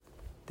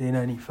Day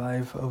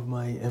 95 of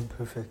my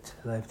imperfect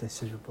life.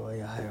 This is your boy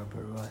Yahya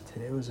Barua.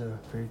 Today was a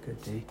very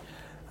good day.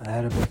 I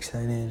had a big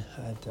sign-in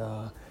at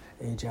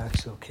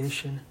Ajax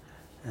location,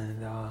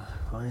 and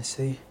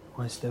honestly,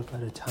 one step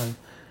at a time,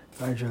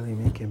 gradually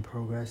making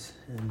progress,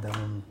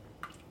 and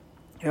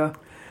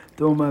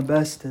doing my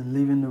best and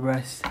leaving the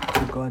rest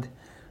to God.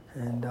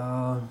 And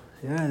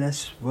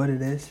that's what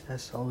it is.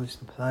 That's always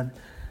the plan.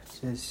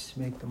 Just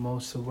make the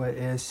most of what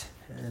is,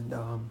 and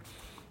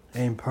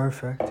ain't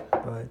perfect,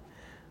 but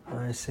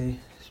honestly,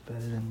 it's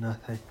better than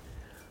nothing.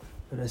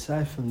 But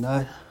aside from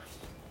that,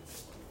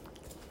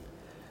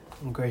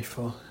 I'm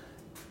grateful.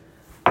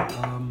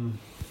 There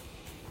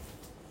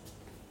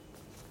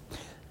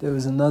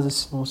was another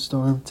small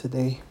storm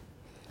today.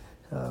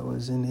 I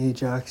was in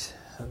Ajax.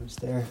 I was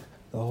there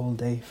the whole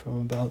day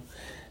from about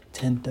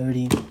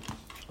 10:30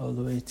 all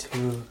the way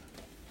to,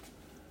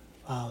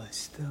 wow, it's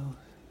still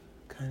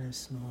kind of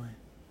snowing.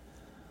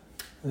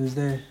 I was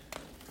there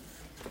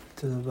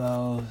till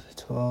about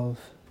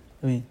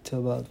till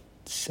about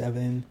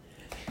 7,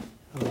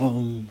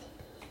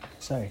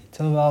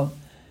 till about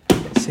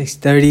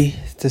 6:30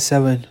 to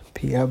 7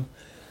 p.m.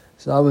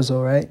 So I was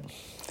alright.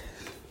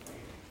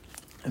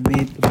 I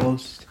made the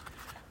most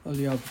of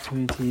the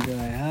opportunity that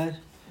I had,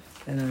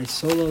 and I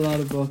sold a lot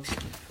of books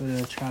for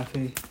the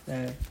traffic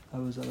that I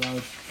was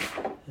allowed,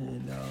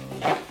 and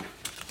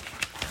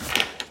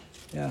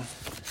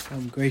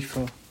I'm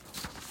grateful.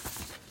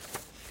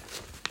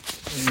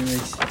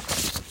 Anyways,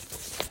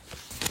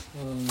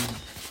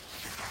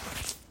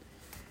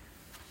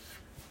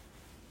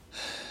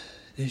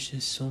 there's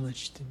just so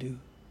much to do,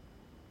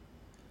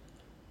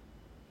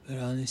 but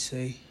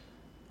honestly,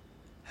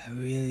 I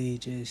really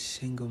just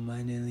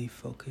single-mindedly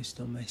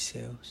focused on my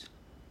sales.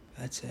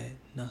 That's it,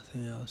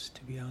 nothing else,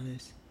 to be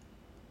honest.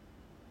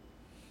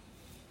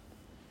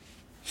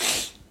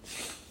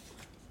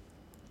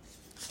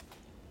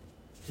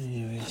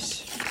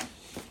 Anyways,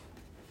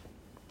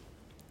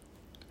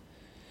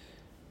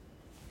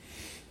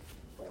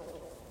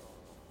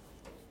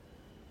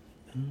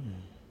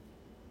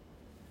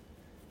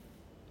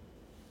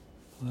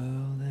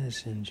 well,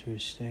 that's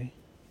interesting.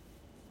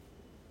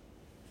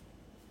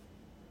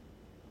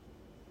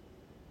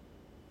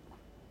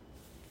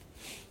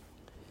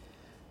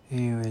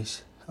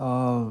 Anyways,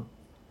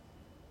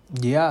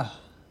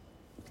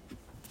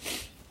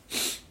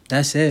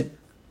 that's it.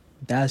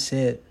 That's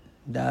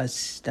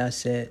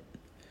it.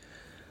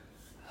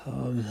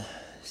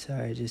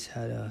 Sorry, I just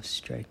had a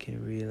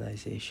striking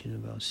realization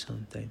about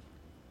something.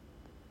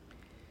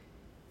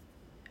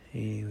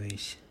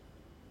 Anyways,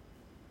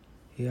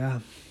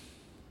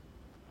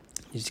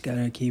 just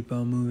gotta keep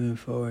on moving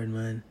forward,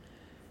 man.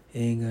 It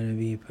ain't gonna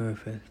be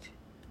perfect,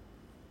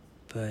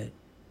 but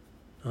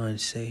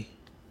honestly,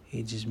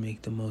 you just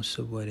make the most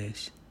of what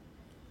is.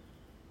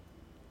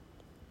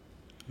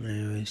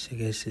 Anyways, I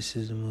guess this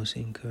is the most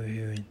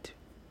incoherent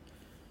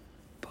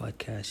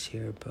podcast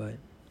here, but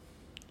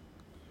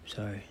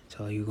sorry, it's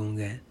all you gonna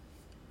get.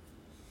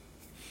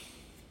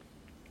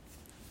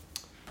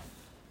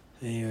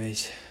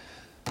 Anyways,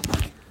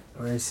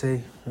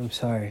 honestly, I'm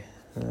sorry.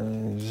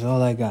 This is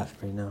all I got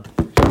right now.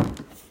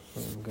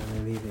 I'm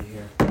gonna leave it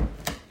here.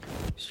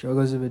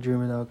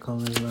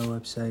 strugglesofadreamer.com is my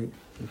website.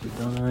 If you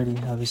don't already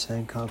have a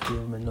signed copy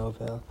of my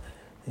novel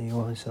and you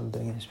want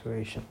something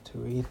inspirational to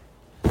read,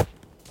 I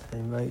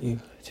invite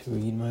you to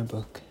read my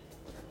book.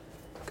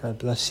 God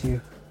bless you,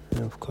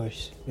 and of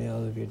course, may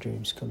all of your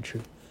dreams come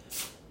true.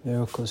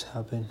 Miracles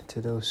happen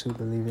to those who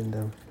believe in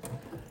them.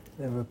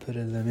 Never put a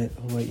limit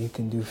on what you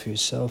can do for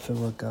yourself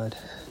and what God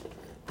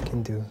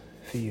can do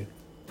for you.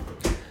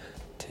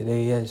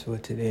 Today is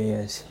what today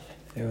is.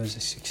 It was a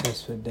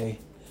successful day,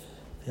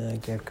 and I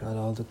give God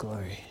all the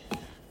glory.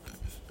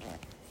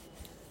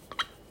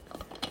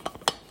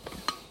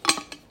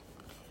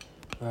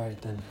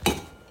 Alright then,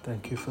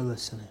 thank you for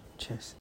listening. Cheers.